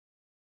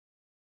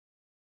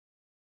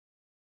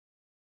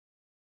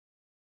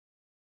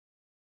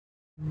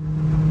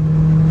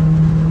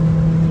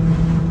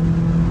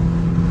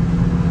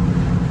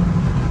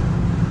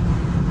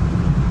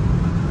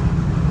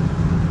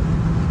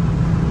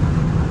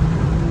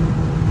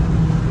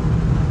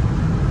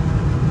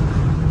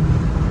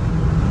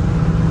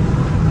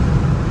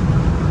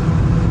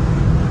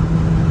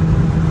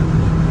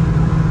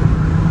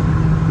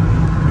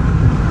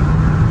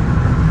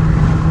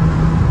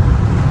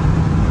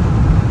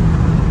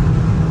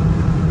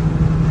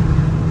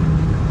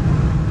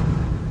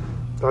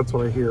That's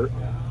what I hear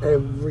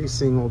every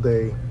single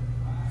day.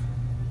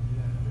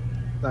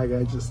 That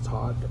guy just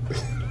talked.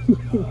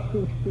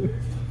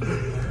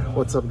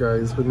 What's up,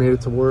 guys? We made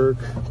it to work.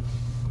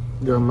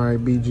 Got my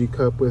BG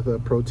cup with a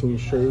protein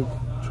shake.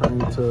 Trying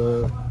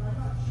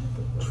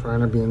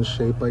to be in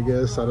shape, I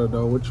guess. I don't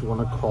know what you want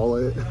to call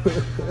it.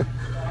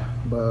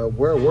 But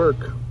we're at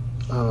work.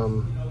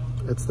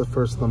 It's the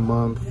first of the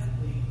month.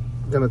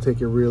 Gonna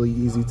take it really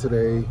easy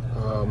today.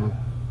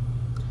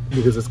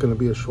 Because it's going to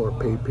be a short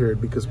pay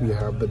period because we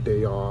have the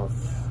day off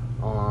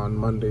on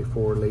Monday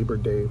for Labor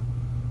Day,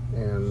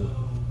 and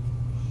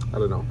I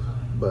don't know,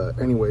 but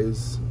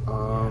anyways,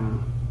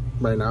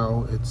 right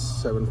now it's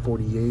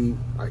 7:48.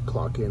 I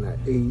clock in at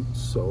 8,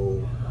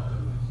 so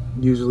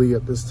usually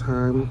at this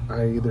time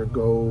I either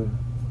go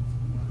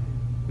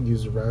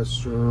use the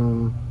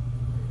restroom,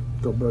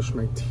 go brush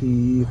my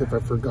teeth if I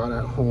forgot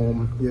at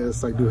home.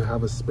 Yes, I do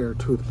have a spare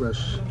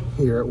toothbrush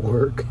here at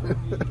work.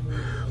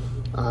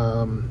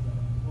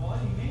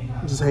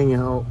 Just hang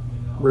out,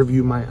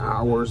 review my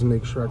hours,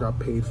 make sure I got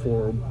paid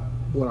for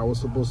what I was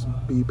supposed to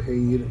be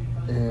paid,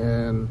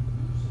 and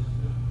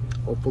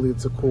hopefully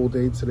it's a cool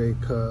day today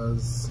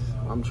because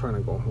I'm trying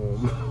to go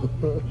home.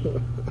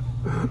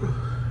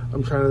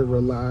 I'm trying to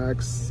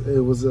relax.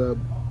 It was a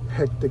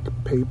hectic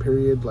pay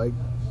period, like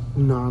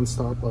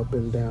non-stop up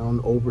and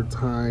down,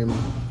 overtime,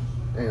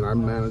 and I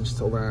managed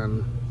to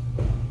land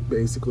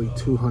basically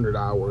 200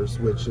 hours,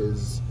 which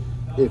is,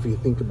 if you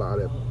think about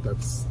it,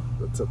 that's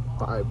a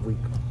 5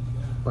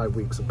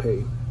 weeks of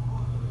pay.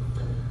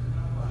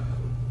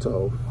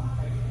 So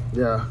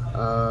yeah,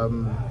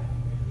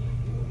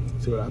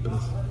 see what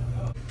happens.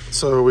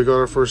 So we got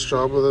our first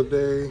job of the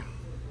day.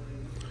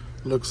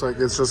 Looks like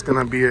it's just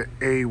gonna be an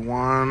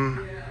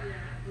A1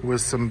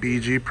 with some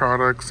BG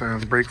products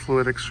and brake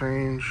fluid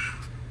exchange.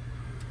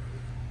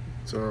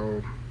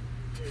 So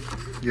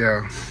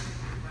yeah,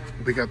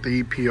 we got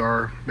the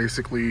EPR.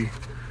 Basically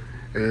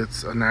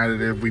it's an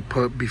additive we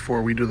put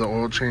before we do the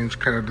oil change,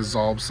 kind of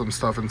dissolves some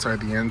stuff inside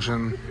the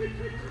engine.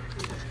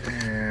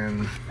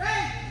 And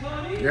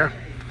yeah,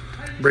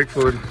 brake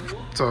fluid.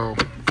 So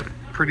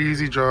pretty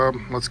easy job.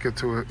 Let's get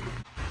to it.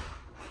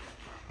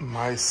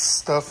 My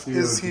stuff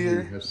is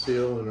here. A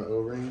seal and an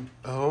O-ring.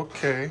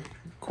 Okay,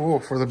 cool,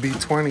 for the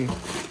B20.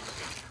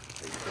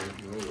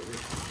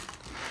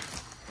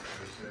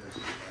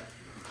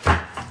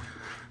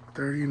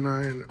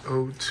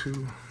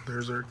 3902.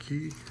 There's our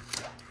key.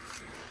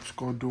 Just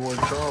go do our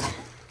job.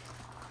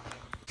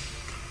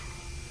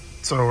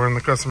 So we're in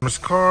the customer's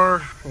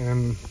car,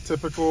 and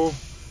typical,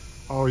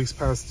 always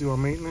past due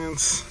on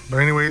maintenance. But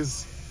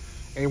anyways,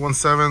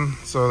 817.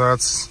 So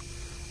that's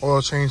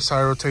oil change,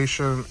 tire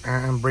rotation,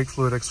 and brake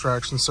fluid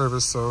extraction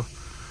service. So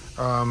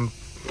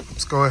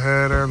let's go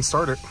ahead and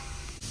start it.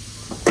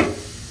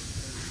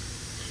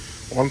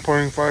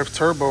 1.5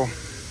 turbo. All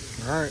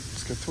right,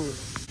 let's get to it.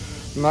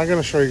 I'm not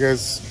gonna show you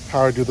guys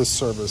how I do this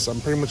service.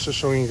 I'm pretty much just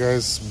showing you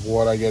guys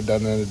what I get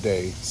done in a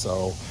day.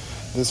 So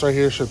this right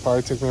here should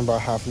probably take me about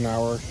half an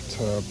hour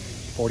to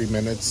 40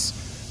 minutes,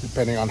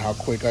 depending on how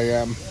quick I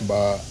am,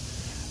 but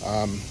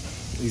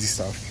easy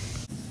stuff.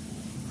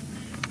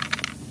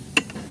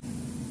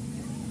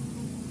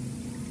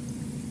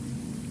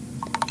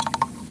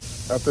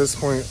 At this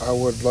point, I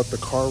would let the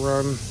car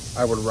run.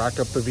 I would rack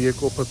up the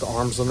vehicle, put the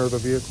arms under the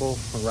vehicle,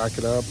 and rack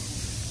it up,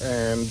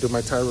 and do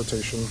my tire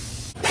rotation.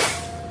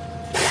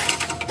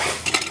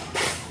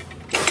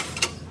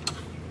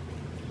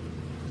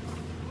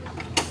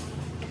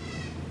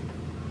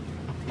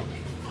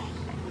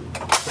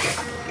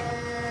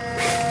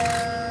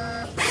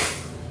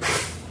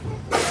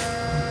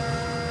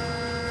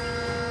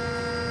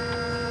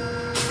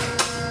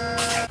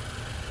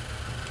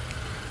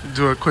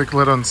 Do a quick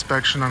little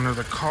inspection under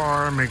the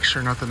car, make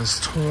sure nothing is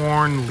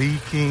torn,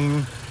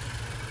 leaking.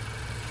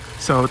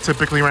 So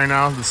typically right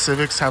now the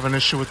Civics have an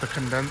issue with the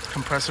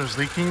compressors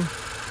leaking.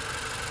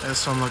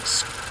 This one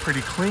looks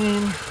pretty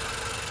clean.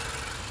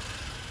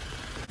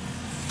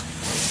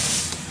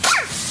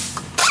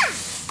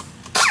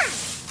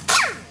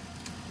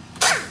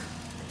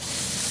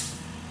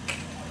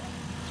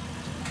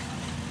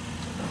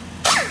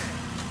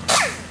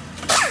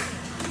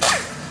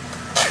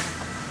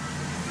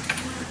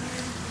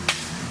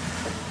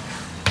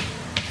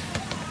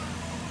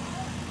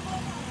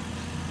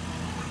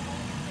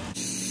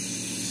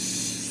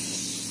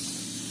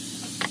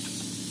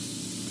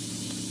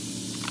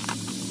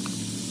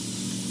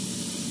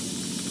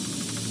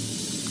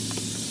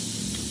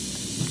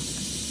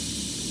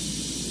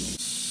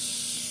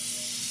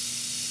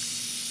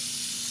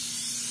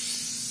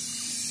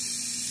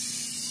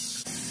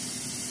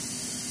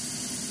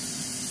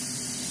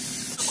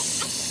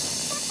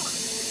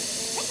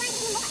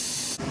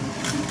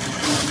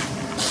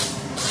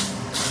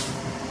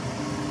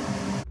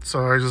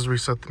 So I just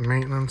reset the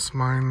maintenance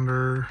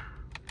minder,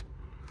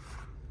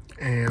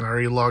 and I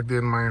already logged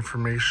in my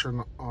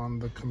information on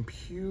the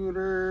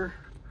computer.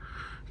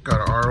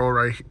 Got our RO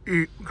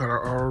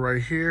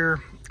right here,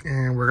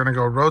 and we're gonna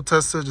go road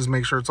test it. Just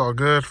make sure it's all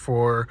good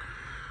for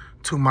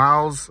 2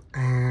 miles,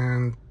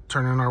 and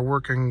turn in our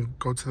work and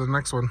go to the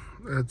next one.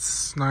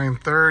 It's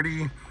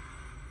 9:30,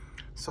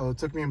 so it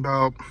took me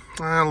about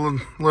a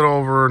little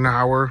over an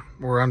hour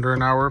or under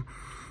an hour,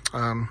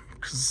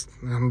 because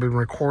I've been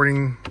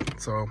recording,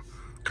 so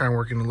kind of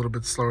working a little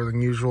bit slower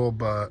than usual.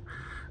 But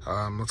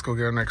let's go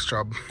get our next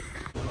job.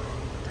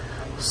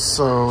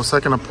 So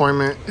second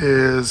appointment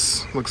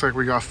is, looks like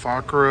we got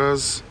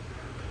Fakras.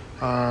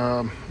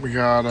 We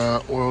got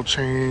oil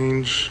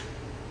change,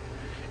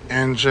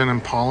 engine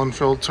and pollen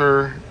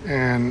filter,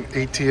 and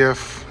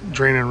ATF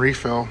drain and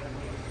refill.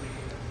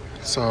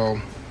 So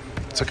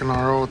second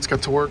RO, let's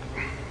get to work.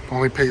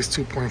 Only pays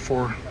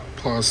 2.4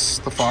 plus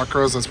the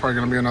Fakras. That's probably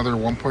gonna be another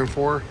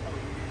 1.4.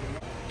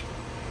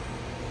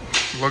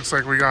 Looks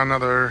like we got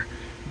another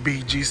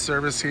BG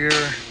service here.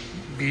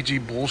 BG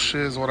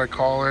bullshit is what I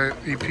call it.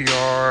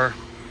 EPR,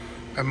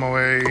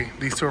 MOA.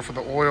 These two are for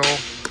the oil,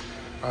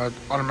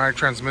 automatic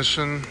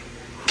transmission,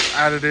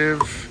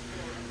 additive,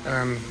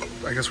 and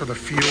I guess for the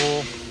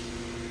fuel.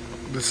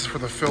 This is for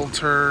the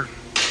filter,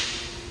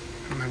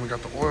 and then we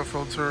got the oil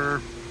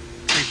filter,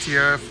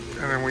 ATF,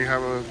 and then we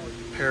have a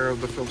pair of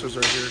the filters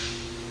right here.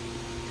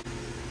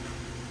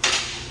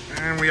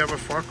 And we have a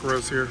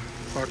Fakras here,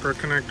 Fakra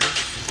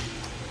connector.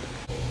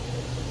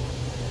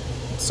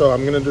 So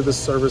I'm gonna do this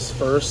service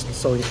first,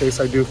 so in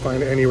case I do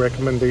find any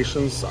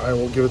recommendations, I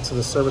will give it to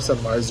the service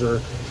advisor.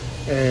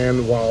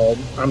 And while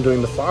I'm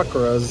doing the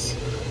Fakras,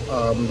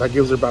 that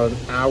gives her about an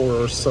hour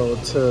or so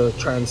to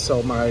try and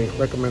sell my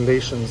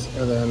recommendations,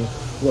 and then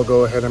we'll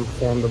go ahead and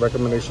perform the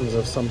recommendations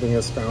if something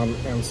is found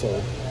and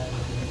sold.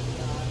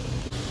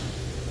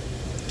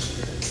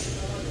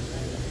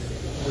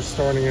 We're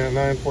starting at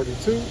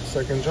 9:42,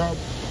 second job.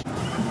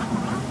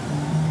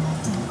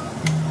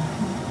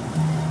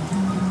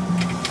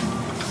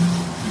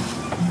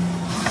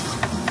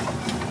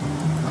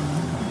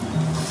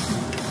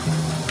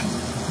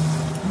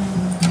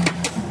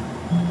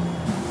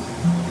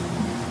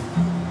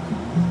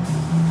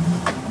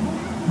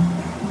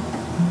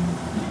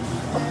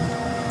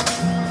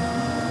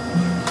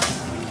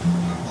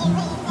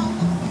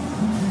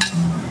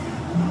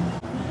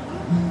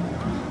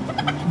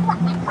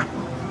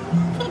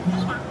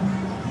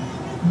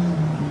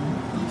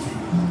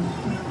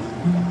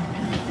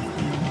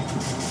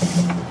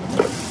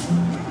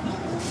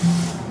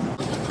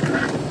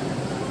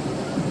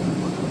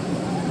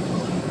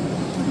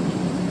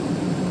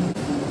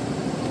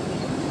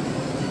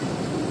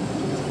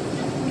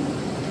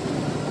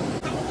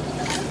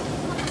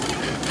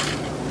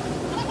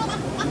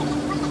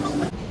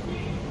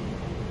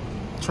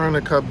 Trying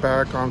to cut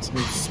back on some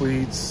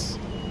sweets,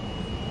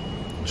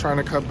 trying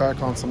to cut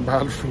back on some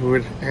bad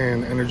food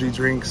and energy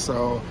drinks,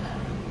 so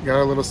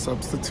got a little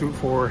substitute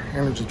for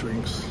energy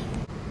drinks.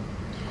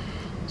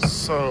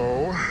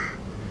 So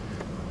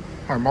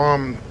my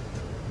mom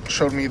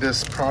showed me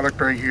this product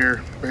right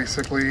here.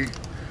 Basically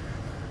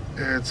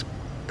it's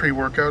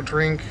pre-workout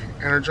drink,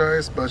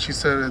 energized, but she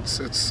said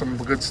it's some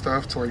good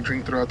stuff to like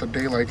drink throughout the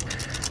day, like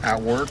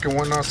at work and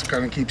whatnot, so it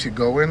kind of keeps you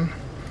going.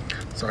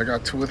 So I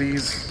got two of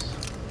these.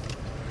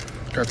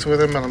 Got two of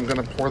them, and I'm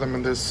gonna pour them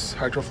in this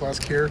hydro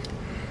flask here.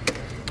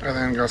 And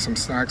then got some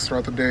snacks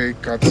throughout the day.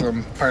 Got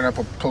some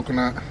pineapple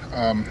coconut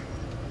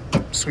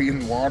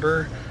sweetened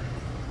water,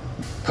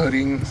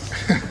 pudding,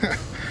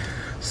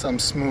 some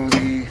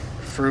smoothie,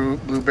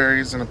 fruit,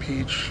 blueberries, and a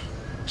peach.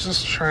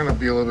 Just trying to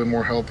be a little bit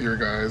more healthier,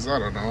 guys. I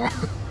don't know.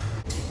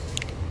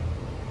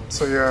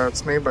 So yeah,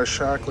 it's made by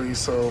Shaklee.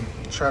 So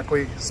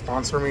Shaklee,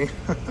 sponsor me.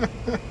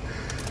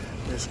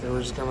 Basically,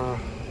 we're just gonna.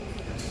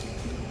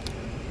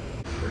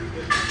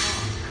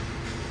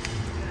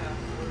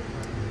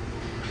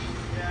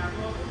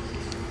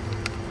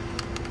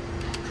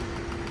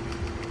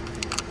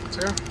 So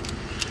yeah,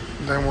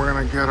 then we're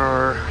gonna get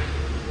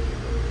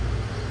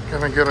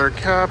our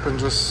cap and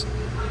just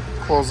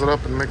close it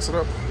up and mix it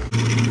up.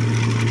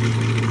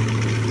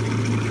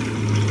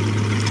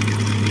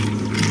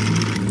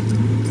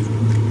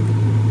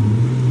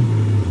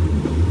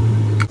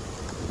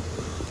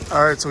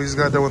 All right, so we just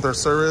got done with our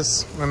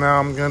service, and now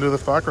I'm gonna do the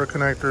Fakra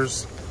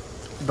connectors.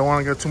 Don't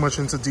want to get too much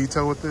into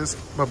detail with this,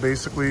 but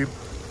basically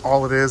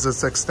all it is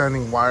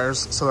extending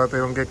wires so that they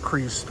don't get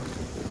creased.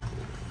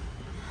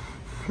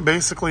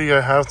 Basically,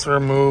 I have to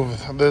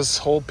remove this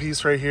whole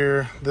piece right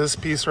here, this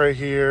piece right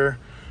here.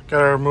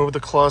 Gotta remove the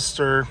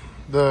cluster,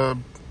 the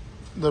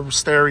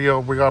stereo.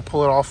 We gotta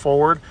pull it all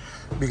forward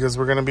because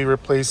we're gonna be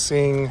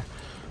replacing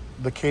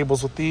the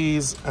cables with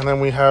these, and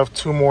then we have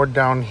two more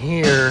down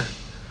here,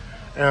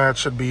 and that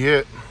should be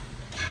it.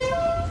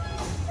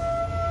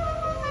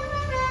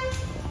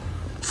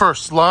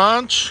 First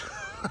lunch.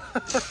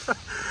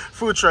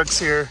 Food trucks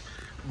here.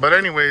 But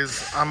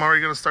anyways, I'm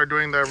already gonna start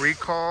doing that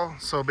recall.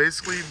 So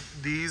basically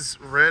these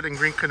red and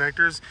green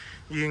connectors,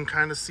 you can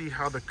kind of see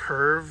how the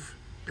curve,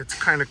 it's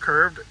kind of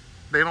curved.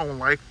 they don't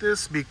like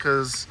this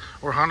because,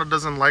 or Honda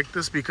doesn't like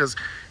this because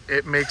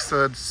it makes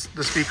the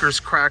speakers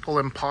crackle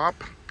and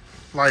pop.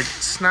 Like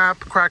snap,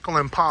 crackle,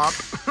 and pop.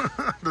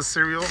 The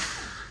cereal,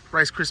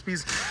 Rice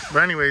Krispies.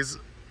 But anyways,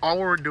 all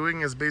we're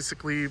doing is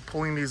basically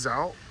pulling these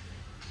out,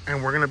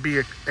 and we're gonna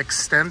be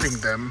extending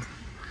them.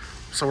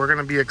 So we're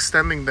gonna be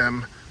extending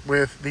them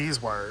with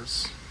these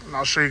wires. And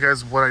I'll show you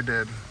guys what I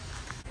did.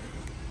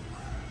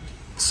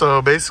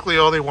 So basically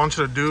all they want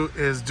you to do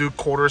is do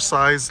quarter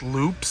size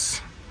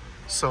loops.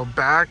 So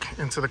back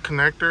into the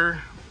connector,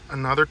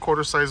 another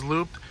quarter size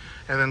loop,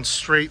 and then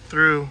straight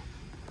through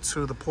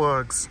to the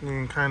plugs. You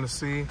can kind of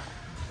see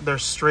they're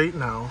straight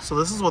now. So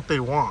this is what they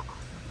want.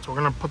 So we're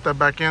gonna put that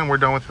back in. We're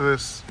done with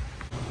this.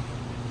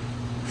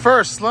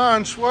 First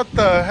lunch, what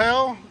the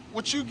hell?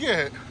 What you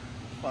get?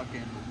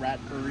 Fucking rat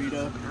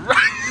burrito.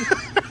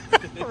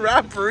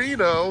 Rat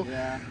burrito?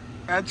 Yeah.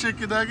 At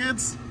chicken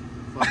nuggets?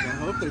 Fuck, I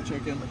hope they're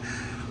chicken.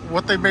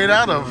 What they made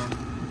out of?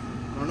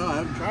 I don't know, I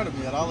haven't tried them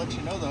yet. I'll let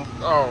you know though.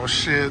 Oh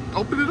shit.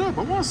 Open it up.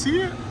 I want to see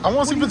it. I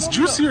want to see if it's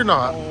juicy or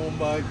not. Oh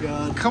my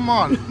god. Come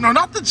on. No,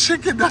 not the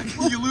chicken nugget,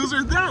 you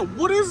loser. That.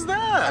 What is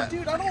that?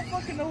 Dude, I don't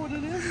fucking know what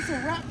it is. It's a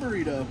rat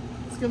burrito.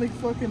 It's gonna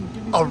fucking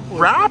give me a some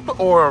wrap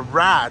or a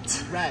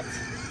rat? Rat.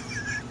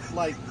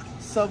 Like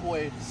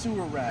Subway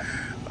sewer rat.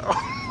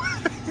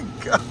 Oh my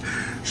god.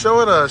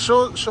 Show it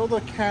show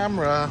the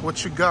camera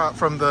what you got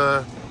from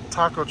the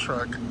taco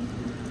truck.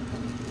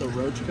 The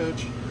Roach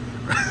Coach.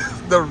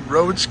 The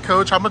Roach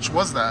Coach. How much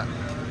was that?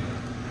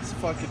 It's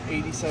fucking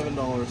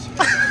 $87.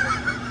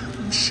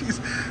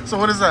 Jeez. So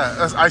what is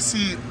that? I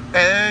see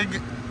egg,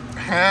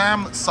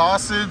 ham,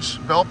 sausage,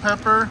 bell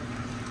pepper.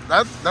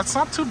 That's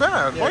not too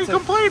bad. Yeah, why are you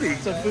complaining?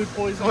 It's a food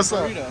poisoning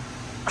burrito.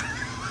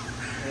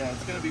 Yeah,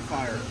 it's gonna be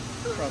fire.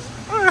 Trust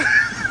me.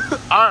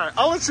 All right,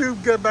 I'll let you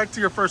get back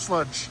to your first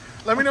lunch.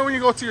 Let me know when you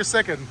go to your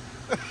second.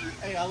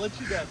 Hey, I'll let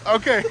you go.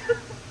 Okay.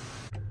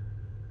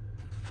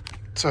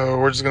 So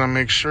we're just gonna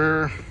make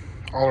sure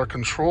all our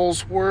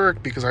controls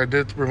work because I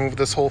did remove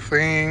this whole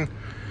thing.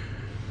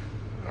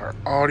 Our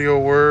audio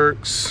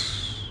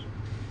works.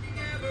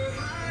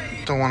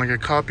 Don't want to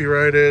get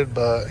copyrighted,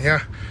 but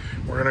yeah,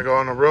 we're gonna go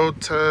on a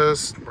road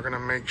test. We're gonna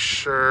make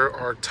sure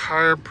our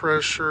tire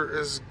pressure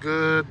is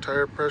good.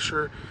 Tire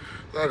pressure,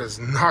 that is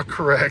not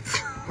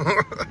correct.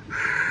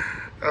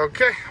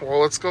 Okay, well,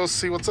 let's go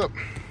see what's up.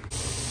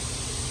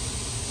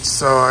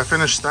 So I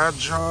finished that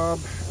job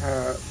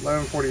at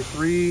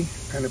 11:43,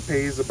 and it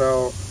pays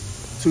about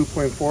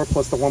 2.4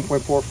 plus the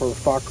 1.4 for the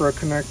Fakra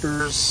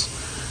connectors.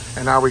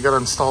 And now we got to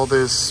install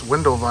this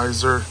window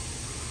visor.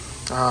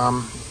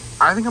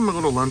 I think I'm gonna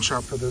go to lunch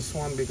after this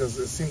one because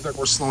it seems like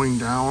we're slowing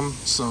down.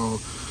 So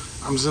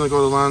I'm just gonna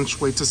go to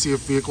lunch, wait to see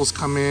if vehicles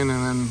come in,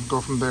 and then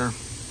go from there.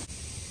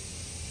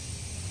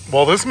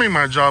 Well, this made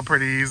my job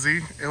pretty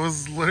easy. It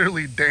was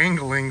literally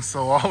dangling,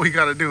 so all we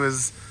gotta do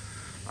is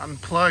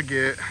unplug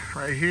it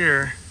right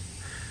here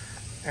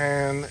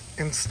and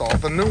install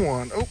the new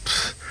one.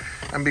 Oops.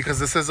 And because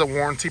this is a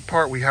warranty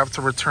part, we have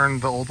to return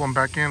the old one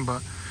back in,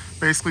 but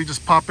basically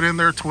just pop it in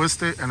there,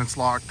 twist it, and it's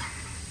locked.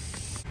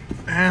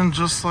 And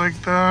just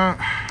like that,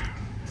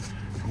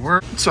 it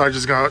worked. So I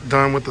just got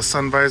done with the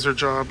sun visor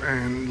job,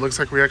 and looks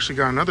like we actually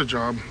got another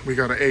job. We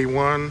got an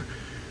A1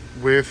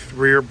 with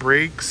rear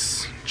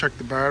brakes. Check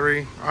the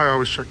battery. I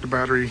always check the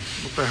battery.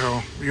 What the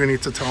hell? You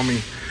need to tell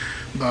me.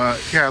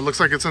 But yeah, it looks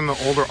like it's in the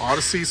older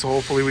Odyssey, so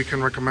hopefully we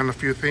can recommend a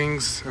few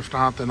things. If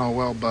not, then oh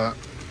well. But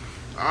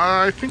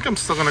I think I'm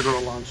still gonna go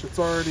to lunch. It's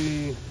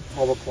already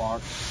 12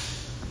 o'clock.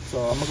 So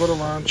I'm gonna go to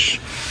lunch.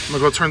 I'm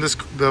gonna go turn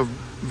the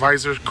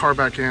visor car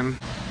back in.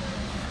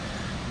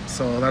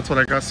 So that's what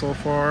I got so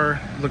far.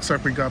 Looks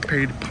like we got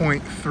paid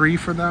 0.3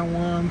 for that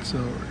one. So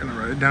we're gonna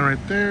write it down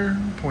right there,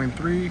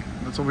 0.3.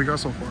 That's what we got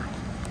so far.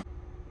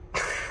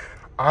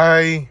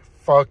 I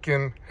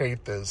fucking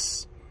hate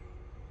this.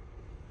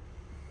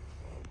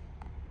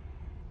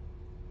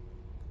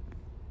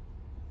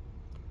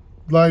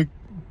 Like,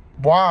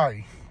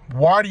 why?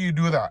 Why do you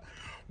do that?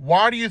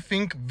 Why do you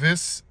think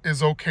this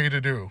is okay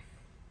to do?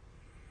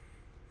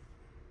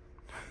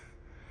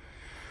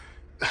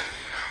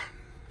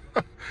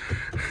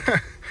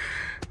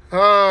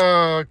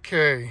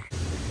 Okay.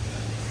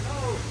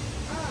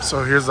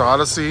 So here's the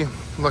Odyssey,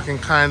 looking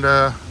kind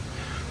of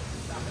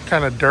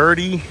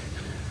dirty,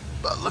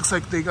 but looks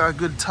like they got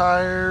good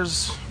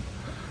tires.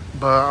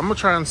 But I'm gonna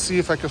try and see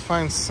if I can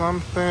find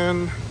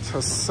something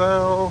to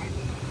sell.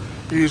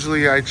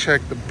 Usually I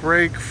check the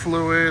brake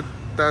fluid.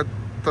 That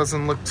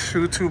doesn't look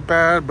too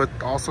bad, but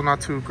also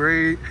not too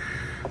great.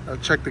 I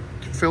check the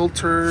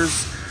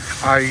filters.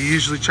 I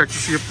usually check to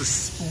see if the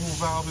spool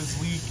valve is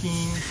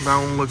leaking. That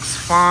one looks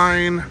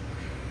fine.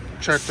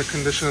 Check the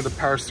condition of the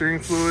power steering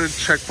fluid.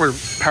 Check for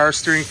power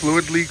steering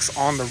fluid leaks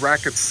on the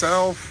rack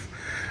itself.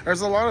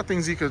 There's a lot of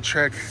things you could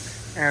check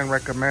and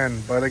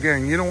recommend, but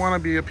again, you don't want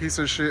to be a piece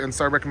of shit and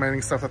start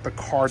recommending stuff that the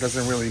car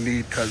doesn't really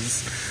need.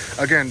 Because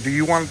again, do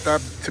you want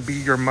that to be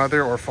your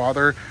mother or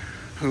father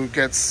who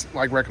gets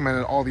like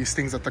recommended all these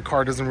things that the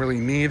car doesn't really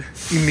need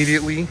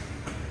immediately?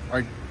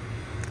 Like,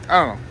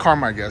 I don't know,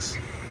 karma, I guess.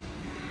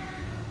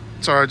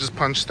 So I just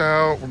punched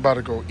out. We're about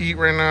to go eat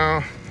right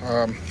now.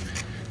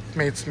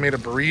 Made a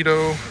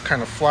burrito,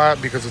 kind of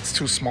flat because it's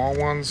 2 small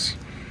ones.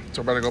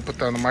 So we're about to go put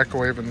that in the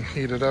microwave and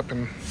heat it up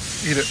and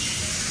eat it.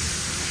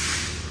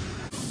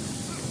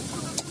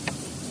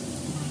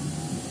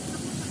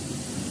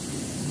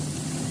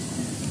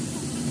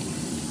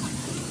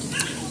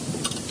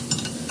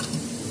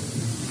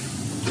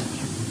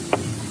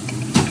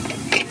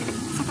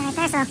 Something right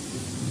there, so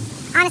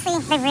honestly,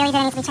 they really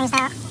didn't need to be changed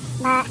out,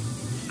 but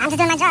I'm just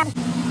doing my job.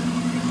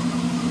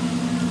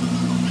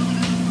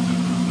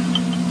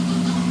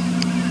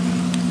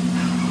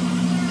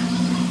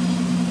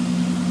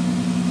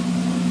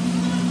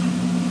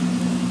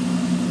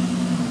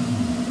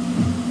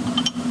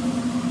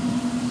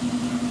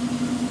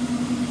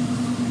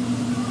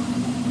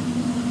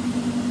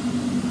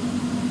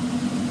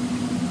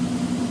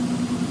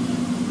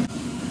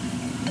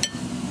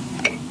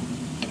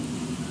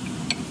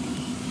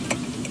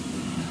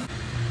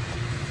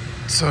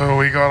 So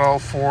we got all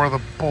 4 of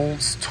the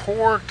bolts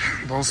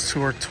torqued. Those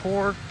 2 are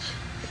torqued.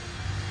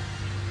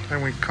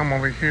 Then we come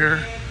over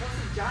here.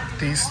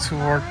 These 2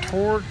 are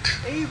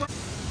torqued.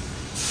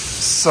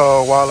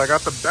 So while I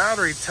got the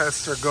battery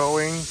tester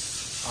going,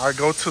 I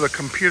go to the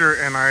computer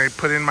and I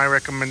put in my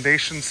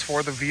recommendations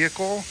for the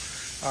vehicle.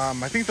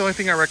 I think the only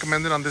thing I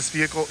recommended on this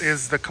vehicle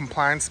is the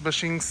compliance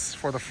bushings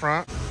for the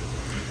front.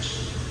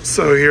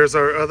 So here's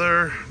our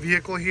other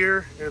vehicle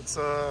here. It's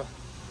a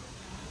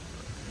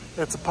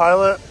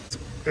Pilot.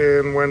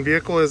 And when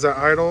vehicle is at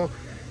idle,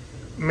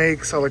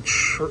 makes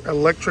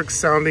electric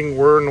sounding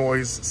whir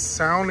noise.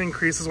 Sound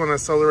increases when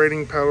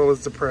accelerating pedal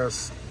is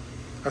depressed.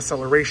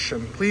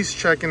 Acceleration. Please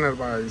check and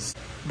advise.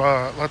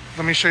 But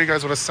let me show you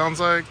guys what it sounds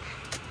like.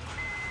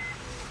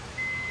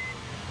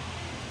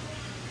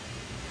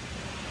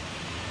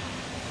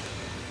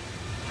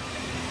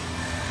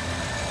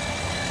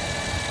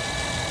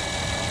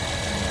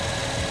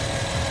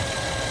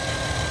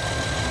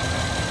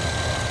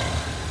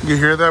 You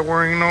hear that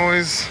whirring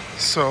noise?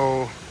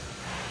 So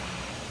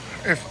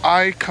if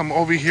I come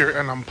over here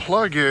and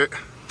unplug it,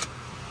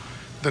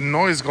 the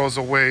noise goes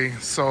away.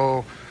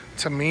 So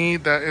to me,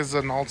 that is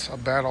a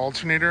bad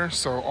alternator.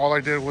 So all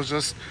I did was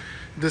just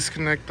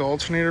disconnect the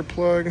alternator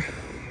plug.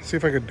 See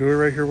if I could do it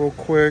right here real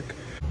quick.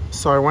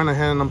 So I went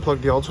ahead and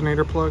unplugged the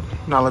alternator plug.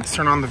 Now let's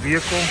turn on the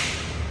vehicle.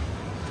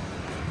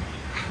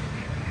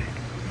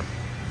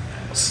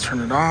 Let's turn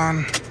it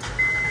on.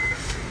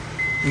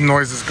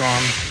 Noise is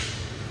gone.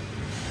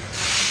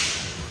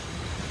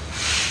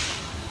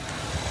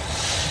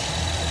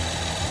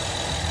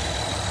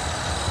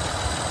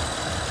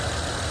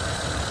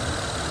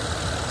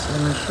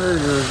 Let me show you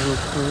guys real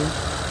quick.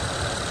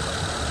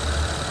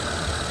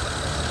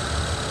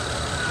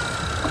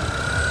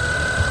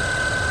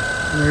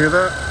 You hear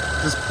that?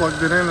 Just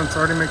plugged it in, it's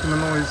already making the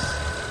noise.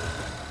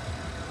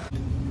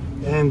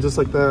 And just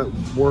like that,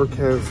 work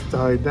has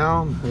died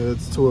down.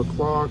 It's 2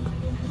 o'clock.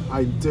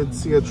 I did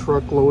see a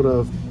truckload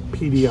of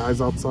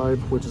PDIs outside,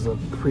 which is a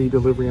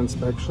pre-delivery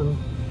inspection.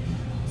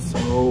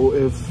 So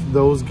if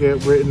those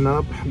get written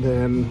up,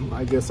 then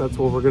I guess that's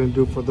what we're gonna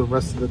do for the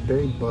rest of the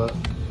day. But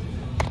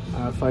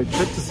if I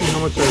check to see how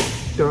much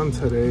I've done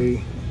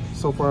today,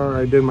 so far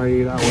I did my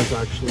 8 hours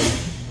actually.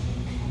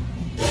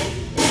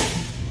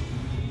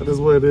 That is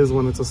what it is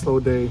when it's a slow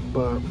day,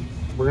 but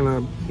we're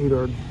gonna eat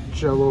our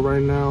Jello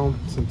right now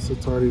since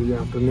it's already the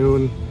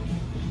afternoon.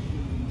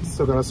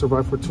 Still gotta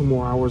survive for 2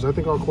 more hours. I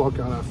think I'll clock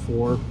out at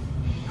 4,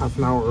 half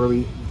an hour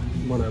early,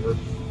 whatever.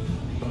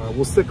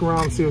 We'll stick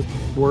around, see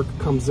if work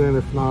comes in.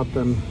 If not,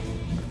 then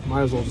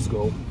might as well just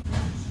go.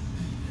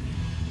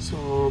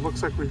 So it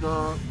looks like we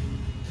got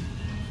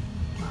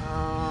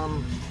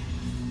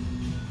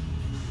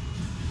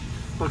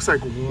looks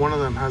like one of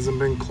them hasn't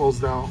been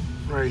closed out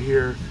right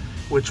here,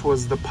 which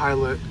was the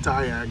Pilot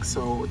diag.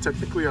 So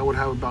technically I would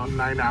have about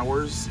 9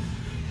 hours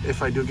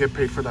if I do get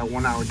paid for that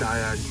 1 hour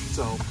diag.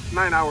 So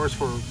 9 hours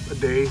for a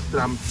day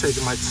that I'm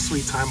taking my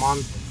sweet time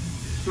on,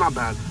 not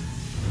bad.